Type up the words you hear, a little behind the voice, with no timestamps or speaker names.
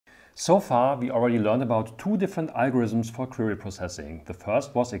So far, we already learned about two different algorithms for query processing. The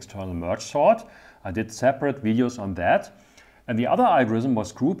first was external merge sort. I did separate videos on that. And the other algorithm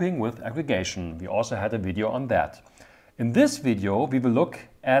was grouping with aggregation. We also had a video on that. In this video, we will look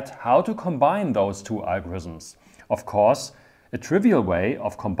at how to combine those two algorithms. Of course, a trivial way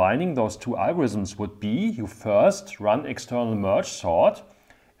of combining those two algorithms would be you first run external merge sort,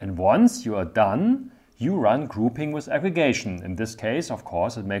 and once you are done, you run grouping with aggregation. In this case, of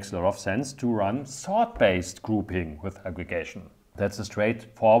course, it makes a lot of sense to run sort-based grouping with aggregation. That's a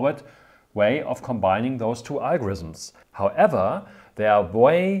straightforward way of combining those two algorithms. However, there are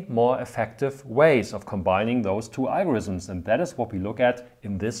way more effective ways of combining those two algorithms, and that is what we look at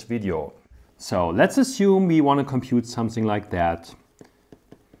in this video. So let's assume we want to compute something like that.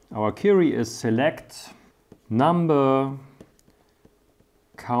 Our query is select number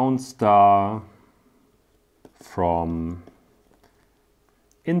count star from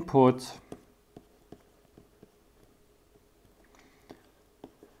input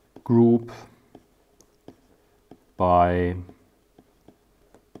group by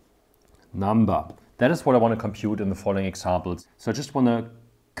number. That is what I want to compute in the following examples. So I just want to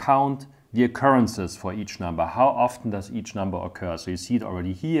count the occurrences for each number. How often does each number occur? So you see it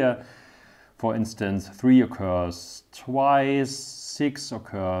already here. For instance, 3 occurs twice, 6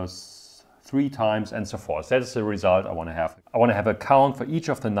 occurs 3 times, and so forth. That is the result I want to have. I want to have a count for each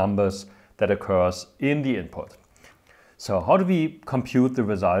of the numbers that occurs in the input. So how do we compute the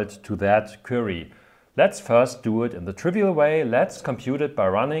result to that query? Let's first do it in the trivial way. Let's compute it by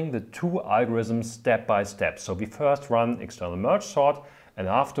running the two algorithms step by step. So we first run external merge sort, and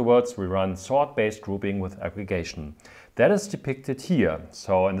afterwards we run sort-based grouping with aggregation. That is depicted here.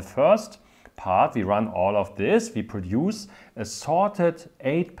 So in the first part, we run all of this. We produce a sorted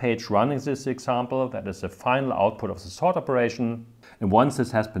 8-page run in this example. That is the final output of the sort operation. And once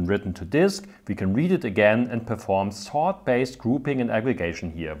this has been written to disk, we can read it again and perform sort-based grouping and aggregation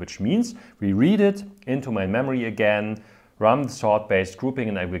here, which means we read it into main memory again, run the sort-based grouping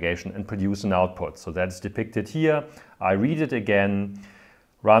and aggregation, and produce an output. So that's depicted here. I read it again,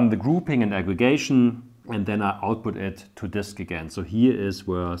 run the grouping and aggregation, and then I output it to disk again. So here is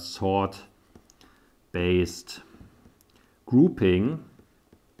where sort-based grouping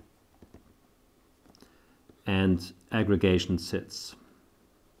and aggregation sits.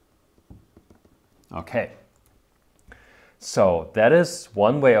 Okay, so that is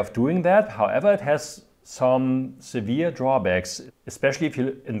one way of doing that. However, it has some severe drawbacks, especially if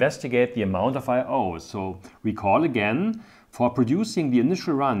you investigate the amount of I/O. So recall again, for producing the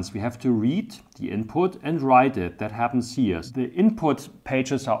initial runs, we have to read the input and write it. That happens here. The input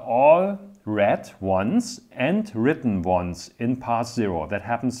pages are all read once and written once in pass 0. That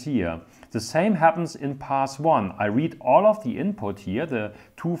happens here. The same happens in pass 1. I read all of the input here, the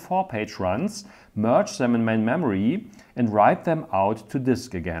two 4-page runs, merge them in main memory, and write them out to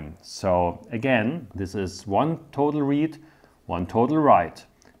disk again. So again, this is one total read, one total write,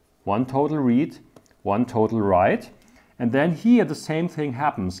 one total read, one total write. And then here the same thing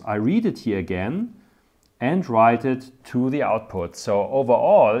happens. I read it here again and write it to the output. So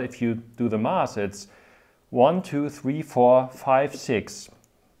overall, if you do the math, it's 1, 2, 3, 4, 5, 6.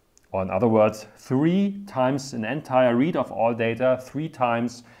 Or in other words, 3 times an entire read of all data, 3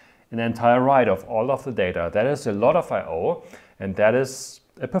 times an entire write of all of the data. That is a lot of I/O, and that is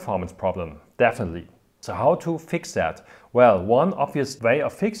a performance problem, definitely. So how to fix that? Well, one obvious way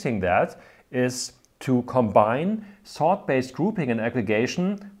of fixing that is to combine sort-based grouping and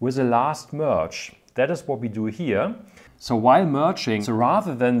aggregation with a last merge. That is what we do here. So while merging, so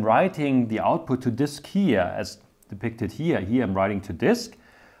rather than writing the output to disk here, as depicted here I'm writing to disk,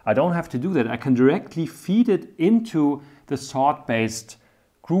 I don't have to do that. I can directly feed it into the sort-based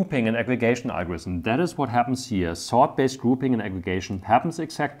grouping and aggregation algorithm. That is what happens here. Sort-based grouping and aggregation happens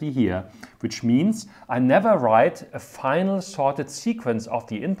exactly here, which means I never write a final sorted sequence of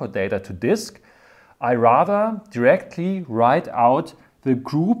the input data to disk. I rather directly write out the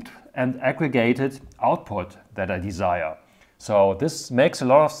grouped and aggregated output that I desire. So this makes a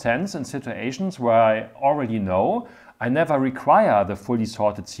lot of sense in situations where I already know I never require the fully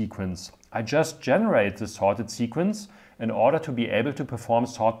sorted sequence. I just generate the sorted sequence in order to be able to perform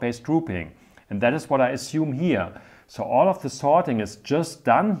sort-based grouping. And that is what I assume here. So all of the sorting is just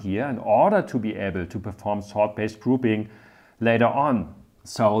done here in order to be able to perform sort-based grouping later on.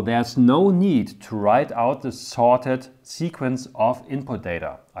 So there's no need to write out the sorted sequence of input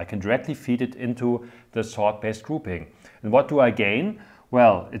data. I can directly feed it into the sort-based grouping. And what do I gain?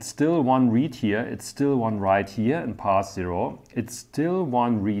 Well, it's still one read here, it's still one write here in pass 0, it's still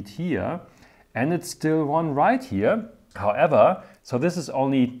one read here, and it's still one write here. However, So this is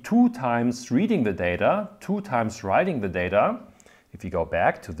only 2 times reading the data, 2 times writing the data. If you go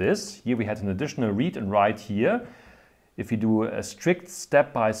back to this, here we had an additional read and write here. If you do a strict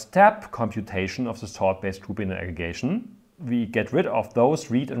step-by-step computation of the sort-based grouping and aggregation, we get rid of those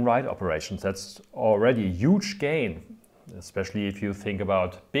read and write operations. That's already a huge gain, especially if you think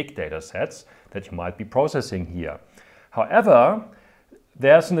about big data sets that you might be processing here. However,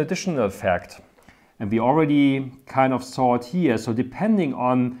 there's an additional fact, and we already kind of saw it here. So depending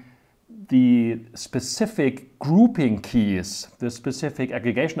on the specific grouping keys, the specific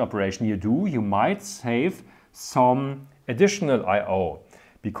aggregation operation you do, you might save some additional I/O,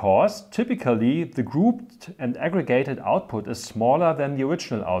 because typically the grouped and aggregated output is smaller than the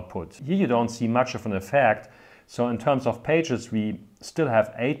original output. Here you don't see much of an effect. So in terms of pages, we still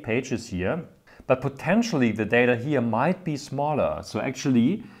have 8 pages here, but potentially the data here might be smaller. So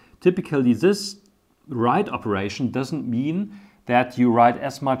actually, typically this write operation doesn't mean that you write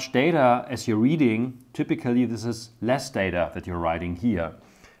as much data as you're reading. Typically this is less data that you're writing here.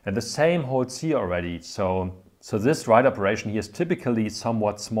 And the same holds here already. So this write operation here is typically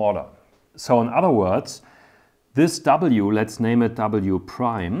somewhat smaller. So in other words, this W, let's name it W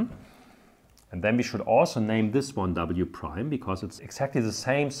prime. And then we should also name this one W prime, because it's exactly the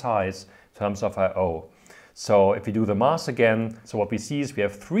same size in terms of I/O. So if we do the math again, so what we see is we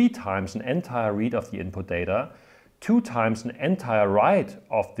have 3 times an entire read of the input data, 2 times an entire write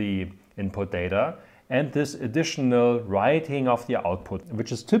of the input data, and this additional writing of the output,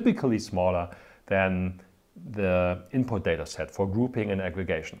 which is typically smaller than the input data set for grouping and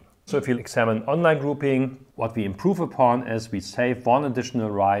aggregation. So if you examine online grouping, what we improve upon is we save 1 additional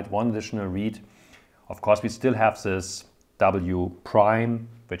write, 1 additional read. Of course, we still have this W prime,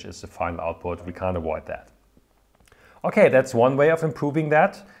 which is the final output. We can't avoid that. Okay, that's one way of improving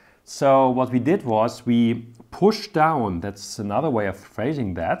that. So what we did was we pushed down, that's another way of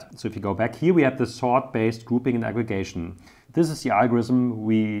phrasing that. So if you go back here, we have the sort-based grouping and aggregation. This is the algorithm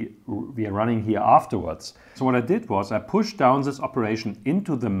we are running here afterwards. So what I did was I pushed down this operation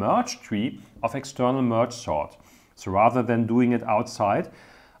into the merge tree of external merge sort. So rather than doing it outside,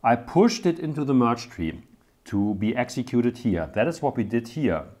 I pushed it into the merge tree to be executed here. That is what we did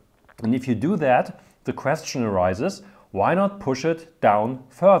here. And if you do that, the question arises, why not push it down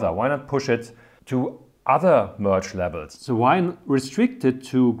further? Why not push it to other merge levels? So why restrict it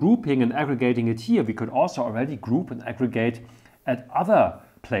to grouping and aggregating it here? We could also already group and aggregate at other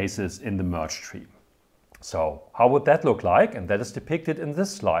places in the merge tree. So how would that look like? And that is depicted in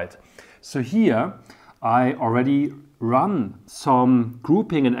this slide. So here I already run some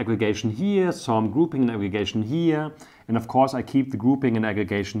grouping and aggregation here, some grouping and aggregation here, and of course I keep the grouping and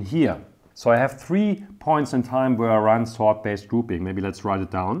aggregation here. So I have 3 points in time where I run sort-based grouping. Maybe let's write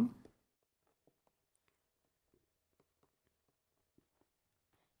it down.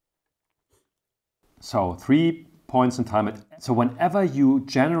 So 3 points in time. So whenever you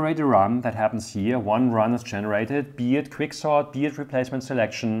generate a run, that happens here, 1 run is generated, be it quicksort, be it replacement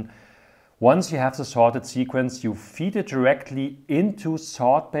selection. Once you have the sorted sequence, you feed it directly into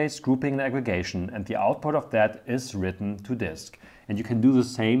sort-based grouping and aggregation, and the output of that is written to disk. And you can do the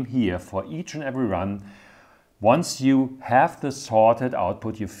same here for each and every run. Once you have the sorted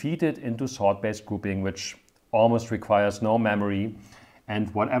output, you feed it into sort-based grouping, which almost requires no memory. And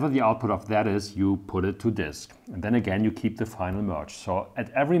whatever the output of that is, you put it to disk. And then again, you keep the final merge. So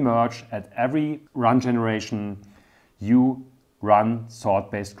at every merge, at every run generation, you run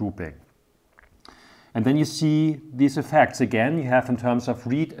sort-based grouping. And then you see these effects. Again, you have in terms of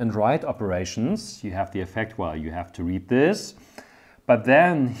read and write operations, you have the effect, well, you have to read this. But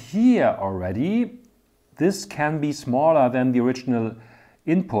then here already, this can be smaller than the original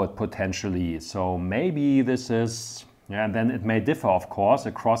input potentially. So maybe this is, and then it may differ, of course,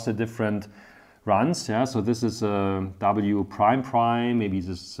 across the different runs. So this is a W prime prime, maybe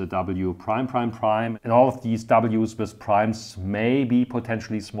this is a W prime prime prime. And all of these W's with primes may be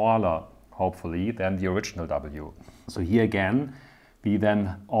potentially smaller, hopefully, than the original W. So here again, we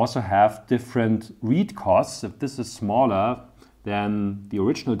then also have different read costs. If this is smaller than the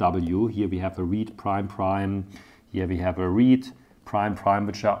original W, here we have a read prime prime, here we have a read prime prime,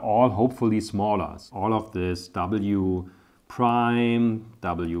 which are all hopefully smaller. All of this W prime,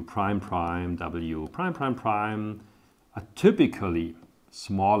 W prime prime, W prime prime prime are typically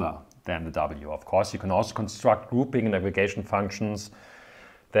smaller than the W. Of course, you can also construct grouping and aggregation functions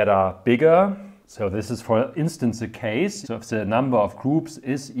that are bigger. So this is, for instance, the case. So if the number of groups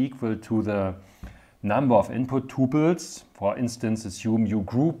is equal to the number of input tuples, for instance, assume you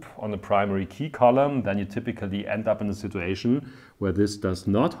group on the primary key column, then you typically end up in a situation where this does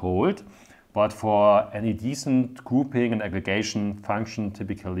not hold. But for any decent grouping and aggregation function,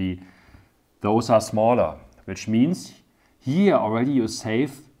 typically those are smaller, which means here already you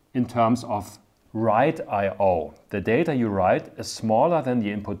save in terms of write I/O. The data you write is smaller than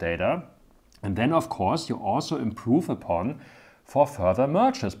the input data. And then, of course, you also improve upon for further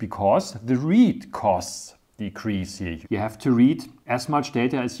merges because the read costs decrease here. You have to read as much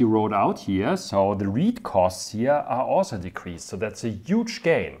data as you wrote out here, so the read costs here are also decreased. So that's a huge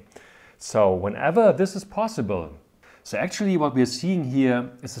gain. So whenever this is possible, so actually what we're seeing here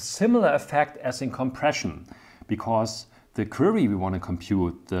is a similar effect as in compression, because the query we want to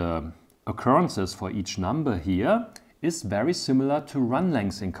compute, the occurrences for each number here, is very similar to run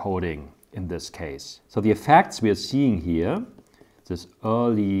length encoding in this case. So the effects we are seeing here, this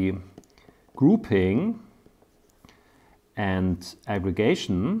early grouping and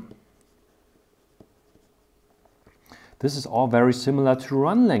aggregation, this is all very similar to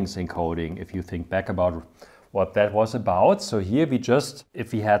run length encoding if you think back about what that was about. So here we just,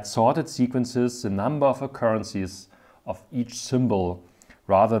 if we had sorted sequences, the number of occurrences of each symbol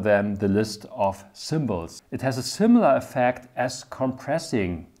rather than the list of symbols. It has a similar effect as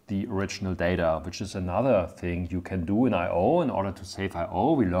compressing the original data, which is another thing you can do in I/O in order to save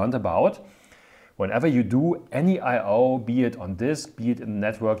I/O. We learned about whenever you do any I/O, be it on disk, be it in the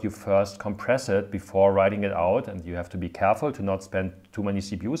network, you first compress it before writing it out, and you have to be careful to not spend too many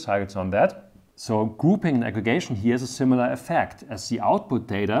CPU cycles on that. So grouping and aggregation here is a similar effect. As the output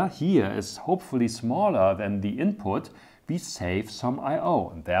data here is hopefully smaller than the input, we save some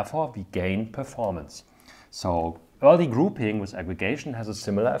I/O and therefore we gain performance. So early grouping with aggregation has a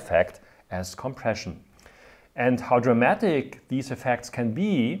similar effect as compression. And how dramatic these effects can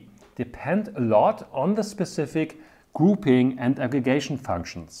be depend a lot on the specific grouping and aggregation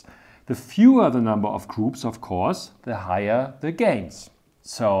functions. The fewer the number of groups, of course, the higher the gains.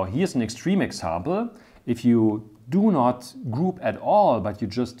 So here's an extreme example. If you do not group at all, but you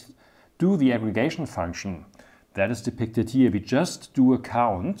just do the aggregation function, that is depicted here. We just do a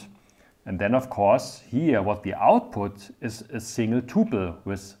count. And then, of course, here what the output is a single tuple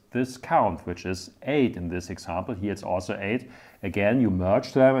with this count, which is 8 in this example. Here it's also 8. Again, you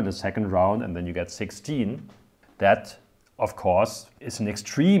merge them in the second round and then you get 16. That, of course, is an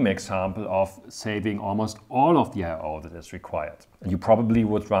extreme example of saving almost all of the I/O that is required. And you probably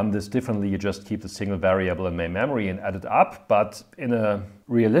would run this differently. You just keep the single variable in main memory and add it up. But in a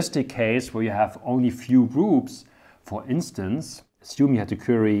realistic case where you have only few groups, for instance, assume you had a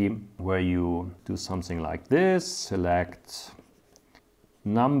query where you do something like this, select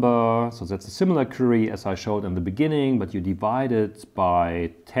number. So that's a similar query as I showed in the beginning, but you divide it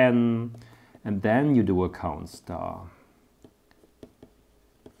by 10, and then you do a count star.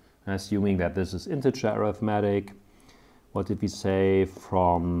 Assuming that this is integer arithmetic, what did we say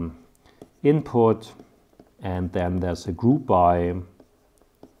from input? And then there's a group by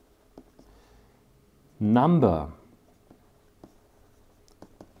number.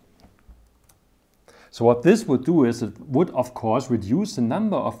 So what this would do is it would, of course, reduce the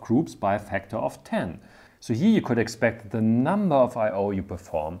number of groups by a factor of 10. So here you could expect that the number of I/O you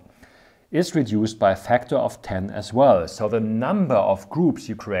perform is reduced by a factor of 10 as well. So the number of groups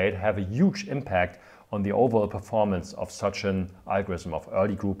you create have a huge impact on the overall performance of such an algorithm of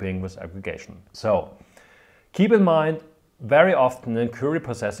early grouping with aggregation. So keep in mind, very often in query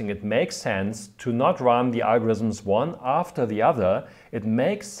processing, it makes sense to not run the algorithms one after the other. It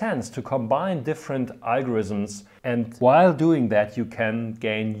makes sense to combine different algorithms, and while doing that, you can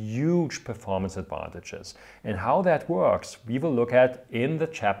gain huge performance advantages. And how that works, we will look at in the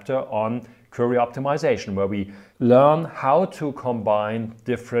chapter on query optimization, where we learn how to combine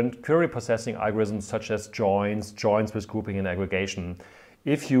different query processing algorithms such as joins with grouping and aggregation.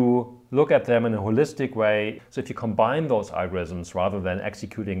 If you look at them in a holistic way, so if you combine those algorithms rather than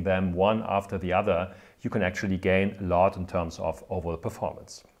executing them one after the other, you can actually gain a lot in terms of overall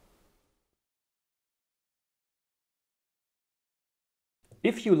performance.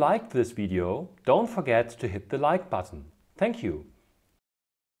 If you liked this video, don't forget to hit the like button. Thank you.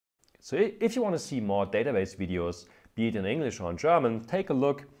 So if you want to see more database videos, be it in English or in German, take a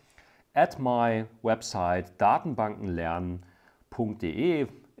look at my website datenbankenlernen.de.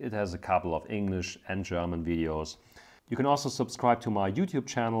 It has a couple of English and German videos. You can also subscribe to my YouTube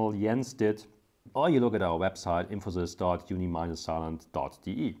channel, Jens did, or you look at our website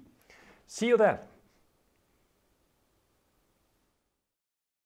infosys.uni-saarland.de. See you there!